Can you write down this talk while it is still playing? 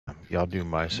Y'all do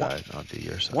my side, I'll do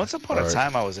your side. Once upon a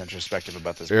time, I was introspective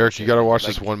about this. Eric, you gotta watch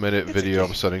like, this 1-minute video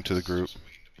I'm sending to the group.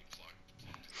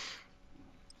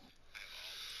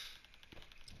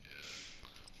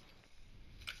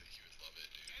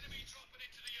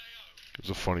 It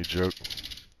was a funny joke.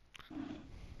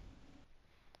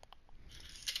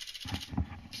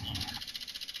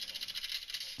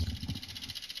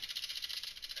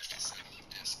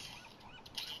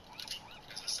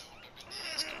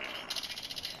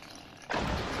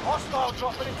 Hostile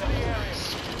dropping into the area.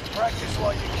 Practice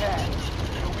while you can.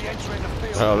 You'll be entering the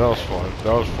field. Oh, that was fun.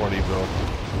 That was funny, Bill.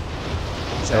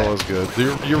 That was good.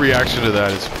 Your reaction to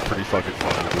that is pretty fucking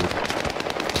funny, dude.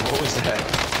 What was that?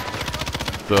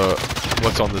 The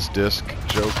what's on this disc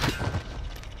joke.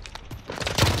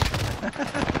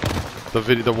 The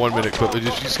video, the 1-minute clip.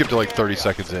 You skip to like 30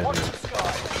 seconds in. And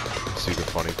see the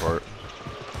funny part.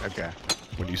 Okay.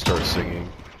 When you start singing.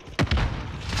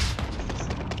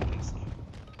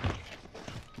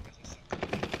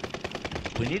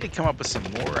 We need to come up with some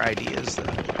more ideas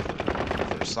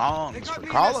for songs for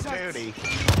Call of Duty.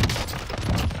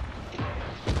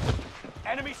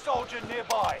 Enemy soldier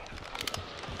nearby.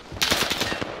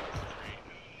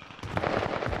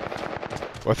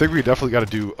 Well, I think we definitely got to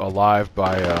do Alive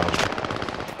by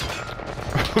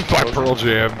by Pearl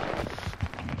Jam.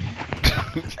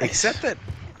 Except that,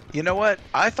 you know what?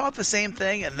 I thought the same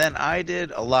thing, and then I did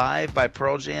Alive by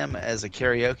Pearl Jam as a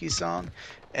karaoke song,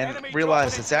 and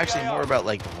realized it's actually more about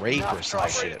like rape or some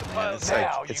shit, man. It's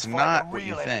like, it's not what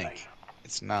you think.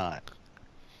 It's not.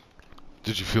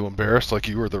 Did you feel embarrassed like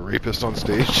you were the rapist on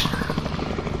stage?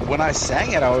 When I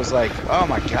sang it, I was like, oh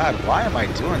my god, why am I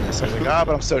doing this? I was like, oh,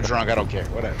 but I'm so drunk, I don't care,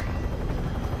 whatever.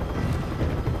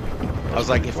 I was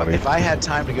like, if I had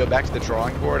time to go back to the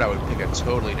drawing board, I would pick a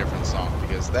totally different song,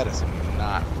 because that is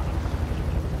not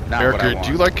Eric, what I want.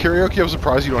 do you like karaoke? I'm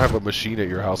surprised you don't have a machine at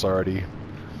your house already.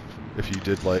 If you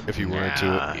did like, if you were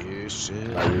into it. You should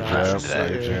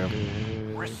Your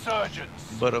jam.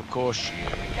 Resurgence. But of course you.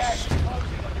 Gas is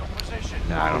closing on your position.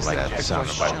 No, I don't like the sound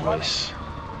of my voice.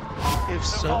 If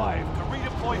so, Survive to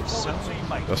redeploy fallen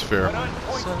teammates. That's fair. And earn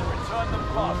points to return them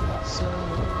faster.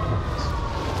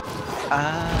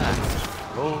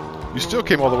 You still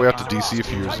came all the way out to DC a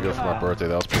few years ago for my birthday.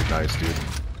 That was pretty nice, dude.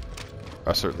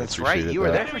 I certainly That's right. appreciated You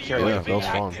were that. there for karaoke. Yeah, that was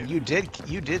fun. You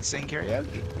did sing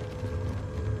karaoke.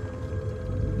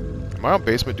 Am I on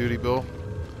basement duty, Bill?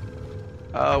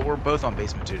 We're both on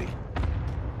basement duty.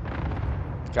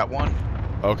 Got one.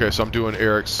 Okay, so I'm doing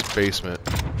Eric's basement.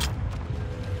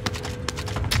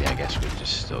 Yeah, I guess we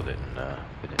just still didn't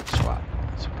swap.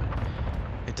 That's fine.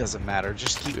 It doesn't matter.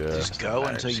 Just go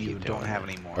matter. until Just you keep don't doing have it.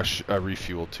 any more. I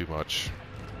refueled too much.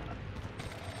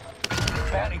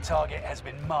 Bounty target has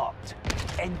been marked.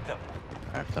 End them.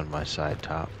 I've done my side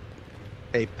top.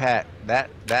 Hey Pat,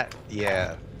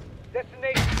 yeah.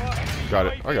 Got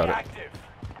it. I got it. Active.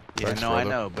 Yeah, Thanks, no, I brother.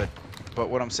 know, but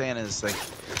what I'm saying is like,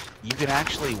 you can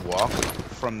actually walk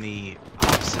from the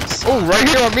opposite side. Oh, right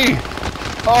here on me!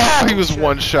 Oh, he was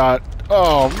one shot.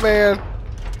 Oh, man.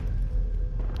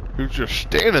 He was just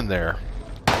standing there.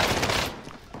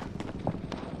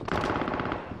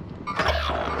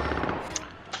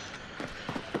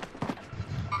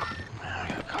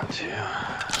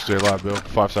 Stay alive, Bill.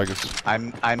 5 seconds.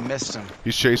 I missed him.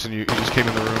 He's chasing you. He just came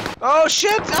in the room. Oh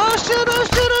shit! Oh shit! Oh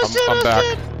shit! Oh shit! I'm Oh back.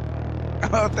 shit!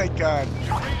 Oh thank God.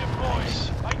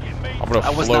 I'm gonna I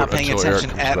was float not paying until Eric attention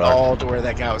comes at back. all to where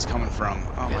that guy was coming from.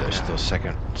 Oh Yeah, my there's God. still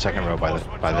second row by the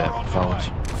phones.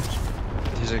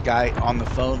 There's a guy on the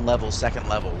phone level, second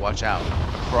level. Watch out,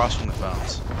 across from the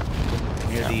phones,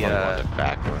 near the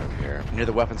back room here. near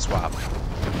the weapon swap.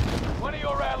 One of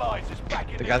your allies is back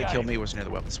in The guy that killed me was near the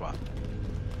weapon swap.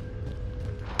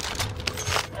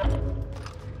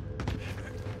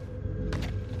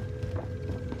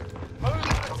 Move to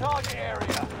the target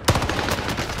area.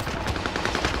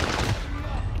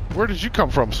 Where did you come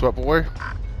from, Sweat Boy?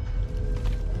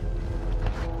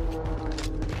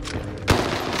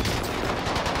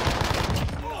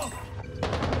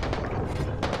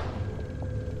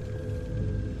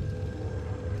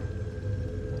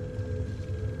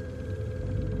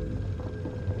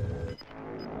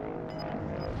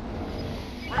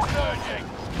 Resurging.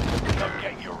 Don't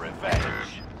get your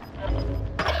revenge.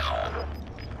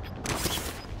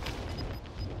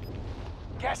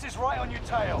 Gas is right on your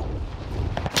tail.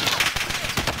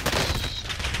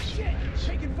 Shit,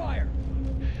 taking fire.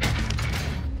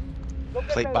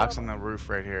 Plate box on the roof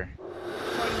right here.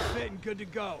 Fighting fit and good to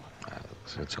go.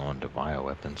 So it's going to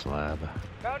Bioweapons Lab.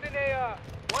 Found an AR.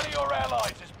 One of your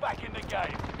allies is back in the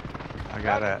game. I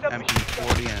got a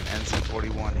MP40 and an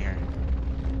NC41 here.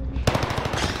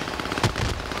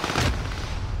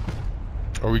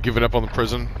 Are we giving up on the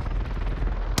prison?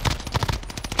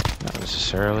 Not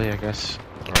necessarily, I guess.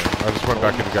 Alright, I just went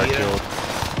back and got killed.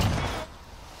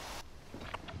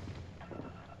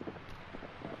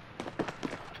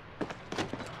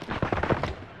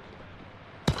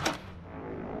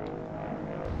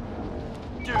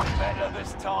 Do better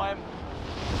this time.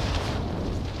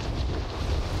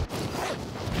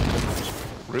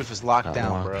 Roof is locked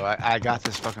down, one. bro. I got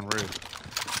this fucking roof.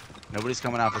 Nobody's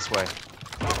coming out this way.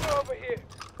 Over here.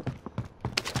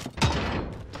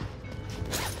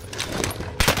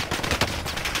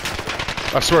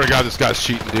 I swear to God, this guy's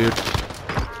cheating, dude.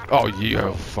 Oh,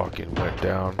 you fucking went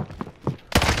down.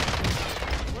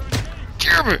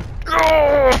 Damn it!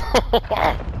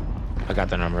 Oh! I got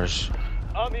the numbers.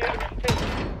 On the enemy.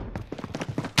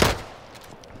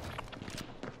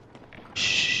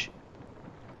 Shh.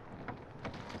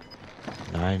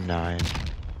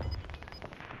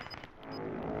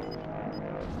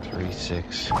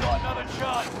 9936. Got another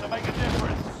chance to make a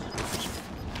difference.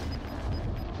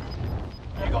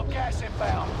 You got gas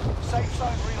inbound. Safe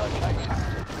zone relocated.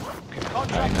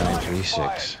 Contract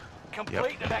 9936.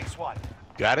 Complete the next one.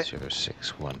 Got it?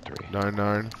 0613.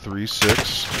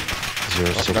 9936. Zero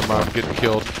Never mind, I'm getting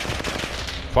killed.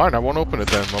 Fine, I won't open it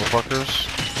then, motherfuckers.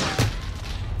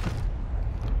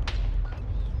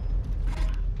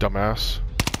 Dumbass.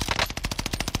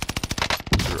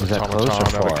 Is that close or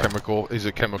Automaton out far? of chemical. Is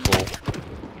a chemical.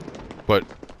 But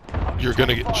you're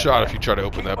gonna get shot if you try to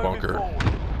open that bunker.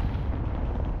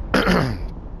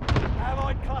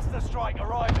 Allied cluster strike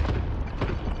arriving.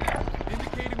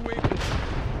 Indicating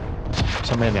waypoint.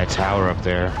 Somebody in that tower up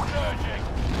there. Surging.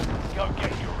 Go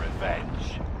get your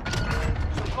revenge.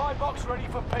 Supply box ready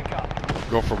for pickup.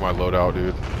 Go for my loadout,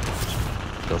 dude.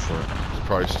 Go for it. It's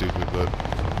probably stupid, but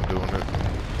I'm doing it.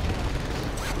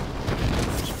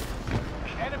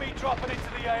 Enemy dropping into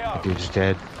the AO. Dude's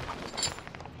dead.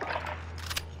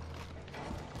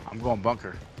 I'm going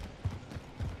bunker.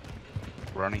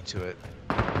 Running to it.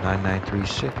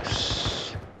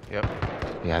 9936. Yep.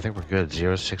 Yeah, I think we're good.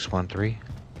 0613.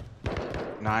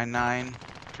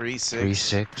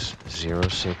 9936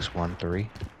 360613.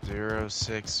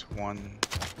 061.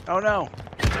 Oh no!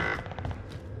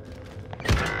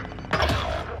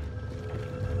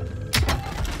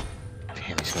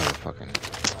 Damn, he's got a fucking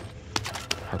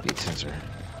heartbeat sensor.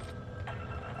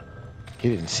 He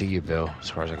didn't see you, Bill, as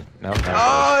far as I can. No,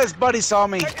 Oh, his buddy saw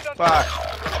me. Fuck.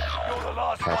 You're the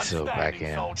last Pat one Silk back standing,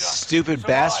 in. soldier. Stupid Survive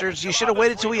bastards. You until should have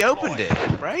waited till we others opened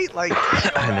it, right? Like,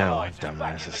 I know, Allies are back in the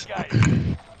dumbasses.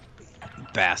 game.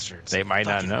 bastards. They might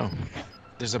not know.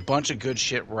 There's a bunch of good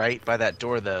shit right by that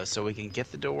door, though, so we can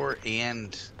get the door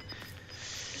and...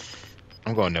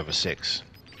 I'm going Nova 6.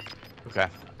 Okay.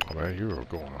 Oh man, you were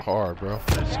going hard, bro.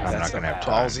 I'm not gonna have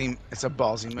time. Ballsy. It's a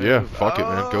ballsy move. Yeah, fuck it,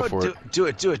 man. Go for it. Do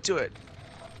it, do it, do it.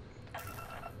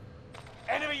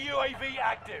 Enemy UAV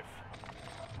active.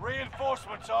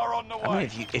 Reinforcements are on the way. I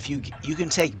mean, if you can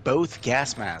take both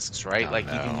gas masks, right? Oh, like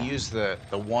you no. can use the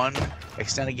one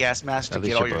extended gas mask to At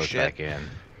least get all you're your both shit, back in.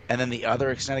 and then the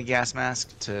other extended gas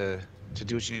mask to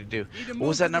do what you need to do. What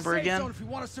was that number again?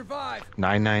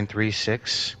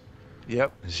 9936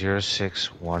 Yep.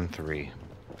 0613.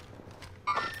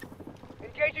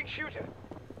 Engaging shooter.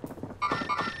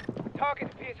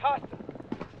 Target appears hostile.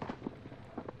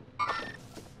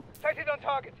 Sighted on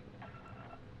target.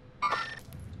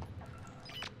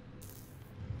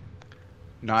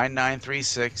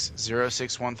 9936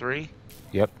 0613.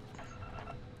 Yep.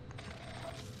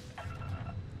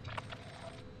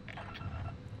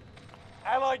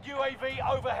 Allied UAV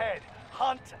overhead.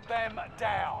 Hunt them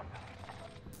down.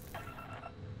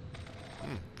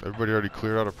 Everybody already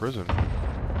cleared out of prison.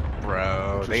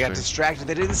 Bro, they got Interesting. distracted.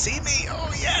 They didn't see me.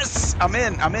 Oh yes, I'm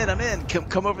in. I'm in. I'm in.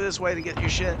 Come over this way to get your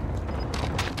shit.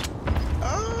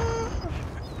 Oh.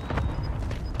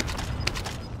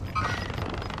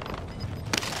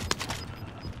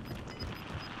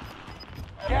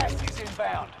 Gas is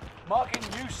inbound. Marking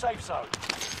new safe zone.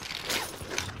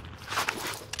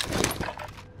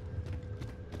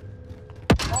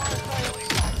 Fire sale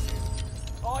is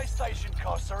active. Buy station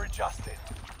costs are adjusted.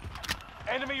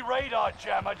 Enemy radar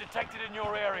jammer detected in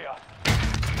your area.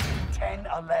 10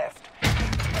 are left.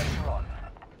 Keep the pressure on.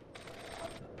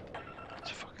 Let's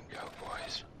fucking go,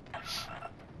 boys.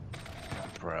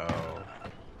 Bro.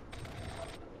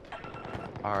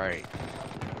 All right.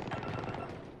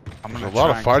 I'm There's gonna a lot try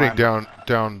of and fighting climb-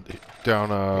 down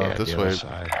this the way. other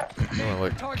side. You wanna,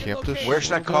 like camp this? Where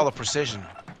should I call a precision?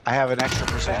 I have an extra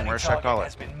precision. Bounty Where should I call target it?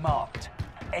 has been marked.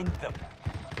 End them.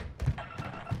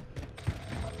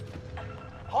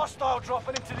 Hostile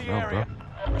dropping into the Oh, area.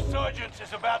 Resurgence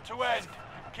is about to end.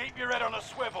 Keep your head on a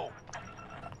swivel.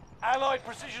 Allied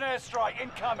precision airstrike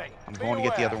incoming. I'm going to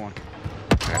get the other one.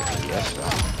 Yes.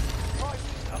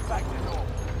 Back to normal.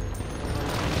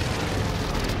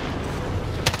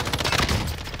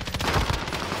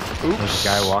 There's a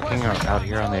guy walking out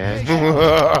here on the edge.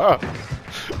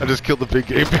 I just killed the big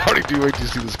game bounty. Do wait till you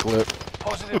see this clip.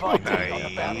 Positive ID on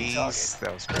the bounty Nice. target.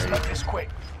 That was Let's great. make this quick.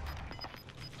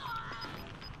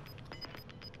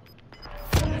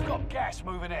 We've got gas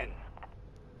moving in.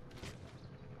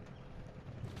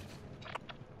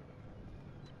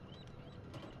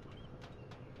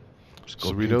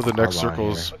 So we know the next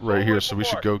circle's right here, so we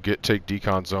should go take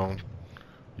decon zone.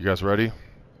 You guys ready?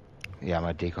 Yeah, I'm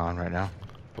at decon right now.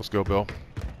 Let's go, Bill.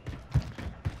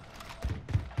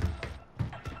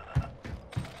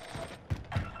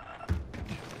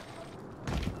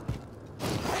 I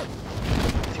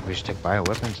think we should take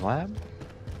bioweapons lab.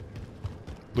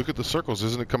 Look at the circles.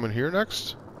 Isn't it coming here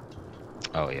next?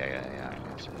 Oh yeah.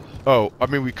 I guess it is. Oh, I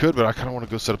mean we could, but I kind of want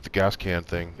to go set up the gas can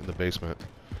thing in the basement.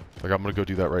 Like I'm gonna go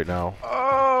do that right now.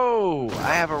 Oh,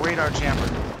 I have a radar jammer.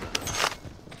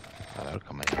 Oh, that'll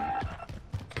come in.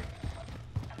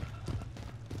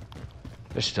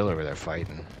 They're still over there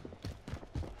fighting.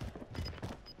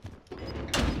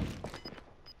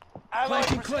 Allied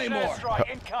precision airstrike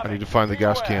incoming. I need to find the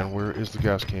gas Beware. can. Where is the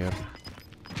gas can?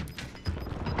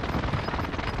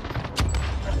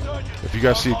 If you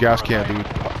guys see a gas can, dude,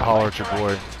 holler at your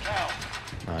boy.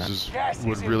 This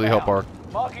would really help our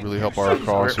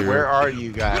cause here. Where are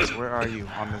you guys? Where are you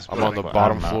on this? I'm on the building?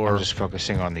 bottom I'm floor. just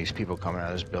focusing on these people coming out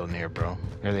of this building here, bro.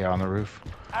 Here they are on the roof.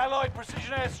 Allied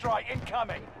precision airstrike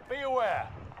incoming. Be aware.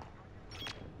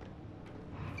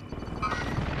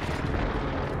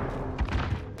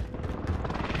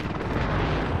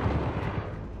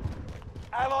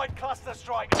 Allied cluster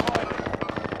strike arriving.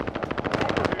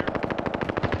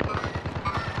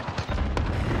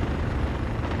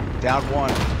 Down one.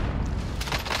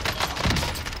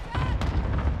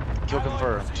 Kill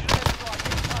confirmed. Precision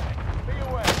airstrike incoming. Be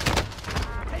aware.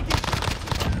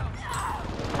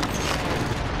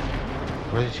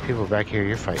 Where are these people back here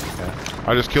you're fighting at?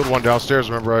 I just killed one downstairs.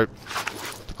 Remember, I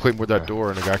cleaned with that door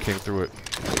and the guy came through it.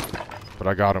 But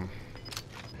I got him.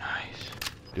 Nice.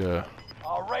 Yeah.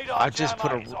 Our radar I just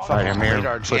put a jammer is on fucking Alright, I'm here.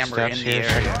 radar jammer Footsteps in the here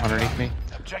area. underneath me.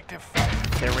 objective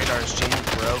failed. Their radar's jammed,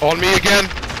 bro. On me again.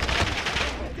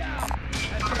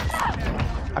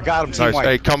 I got him, team Nice. white.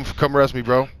 Hey, come res me,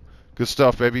 bro. Good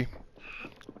stuff, baby.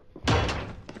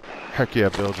 Heck yeah,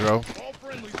 Bill Joe.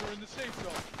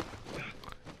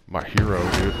 My hero,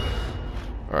 dude.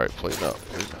 Alright, play it up.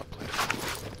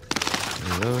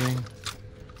 Reloading.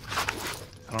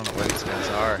 I don't know where these guys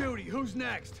are. Duty, who's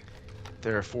next?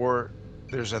 There are four.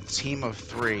 There's a team of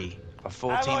three. A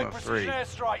full team Allied of three. precision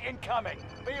airstrike incoming.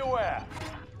 Be aware.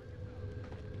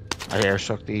 I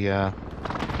airstruck the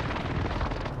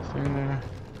thing there.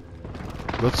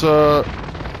 Let's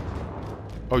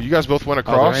Oh, you guys both went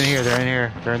Oh, across? they're in here, they're in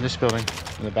here. They're in this building.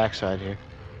 On the backside here.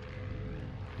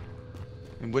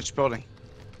 In which building?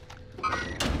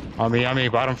 On me,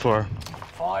 bottom floor.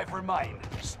 5 remain.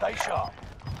 Stay sharp.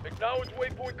 Acknowledge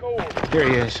waypoint coordinates. Here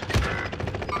he is.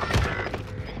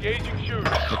 Engaging shooters.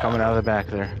 They're coming out of the back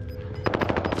there.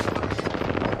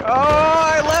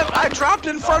 Oh, I dropped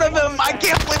in front of him. I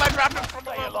can't believe I dropped in front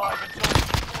of Stay him. alive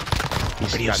until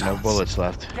He's Radio got no silence. bullets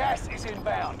left. gas is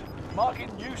inbound. Marking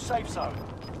new safe zone.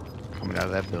 Coming out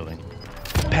of that building.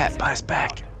 Pat, buy us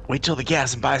back. Wait till the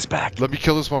gas and buy us back. Let me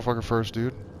kill this motherfucker first,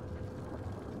 dude.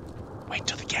 Wait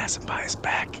till the gas and buy us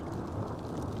back.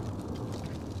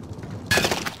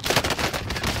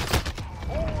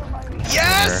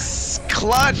 Yes!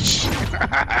 Clutch!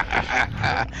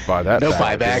 Buy that No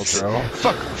back, buybacks. Bill Joe.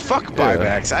 Fuck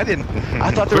buybacks. I didn't.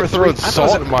 I thought there were Quit three. throwing I thought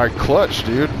salt it in my clutch,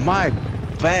 dude. my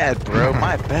bad, bro.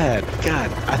 My bad.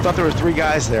 God, I thought there were three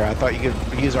guys there. I thought you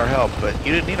could use our help, but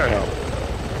you didn't need our help.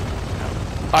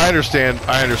 I understand,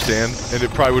 and it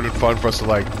probably would have been fun for us to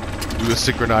like do a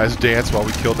synchronized dance while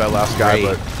we killed that last guy,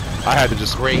 Great. but I had to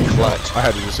just Great clutch. I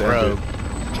had to just end Bro.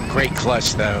 it. Great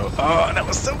clutch, though. Oh, that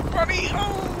was so funny.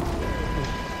 Oh.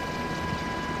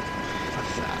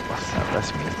 What's that?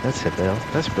 That's me. That's it, Bill.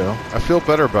 That's Bill. I feel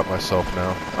better about myself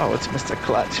now. Oh, it's Mr.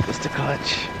 Clutch. Mr.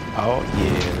 Clutch. Oh,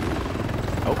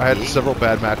 yeah. Oh, I had yeah. several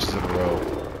bad matches in a row.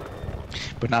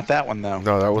 But not that one, though.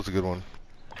 No, that was a good one.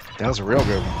 That was a real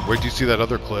good one. Wait till you see that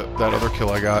other clip, that other kill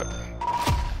I got.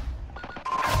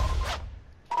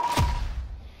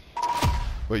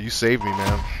 Wait, you saved me,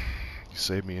 man. You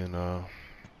saved me in,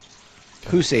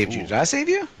 Who saved you? Ooh. Did I save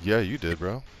you? Yeah, you did,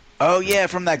 bro. Oh, yeah,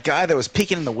 from that guy that was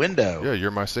peeking in the window. Yeah, you're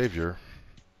my savior.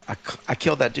 I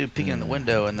killed that dude peeking in the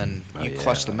window, and then Oh, you yeah,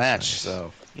 clutched the that's match. nice.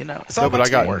 So, you know. It's No, all but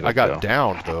about teamwork. I got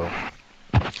downed though.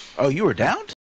 Oh, you were downed?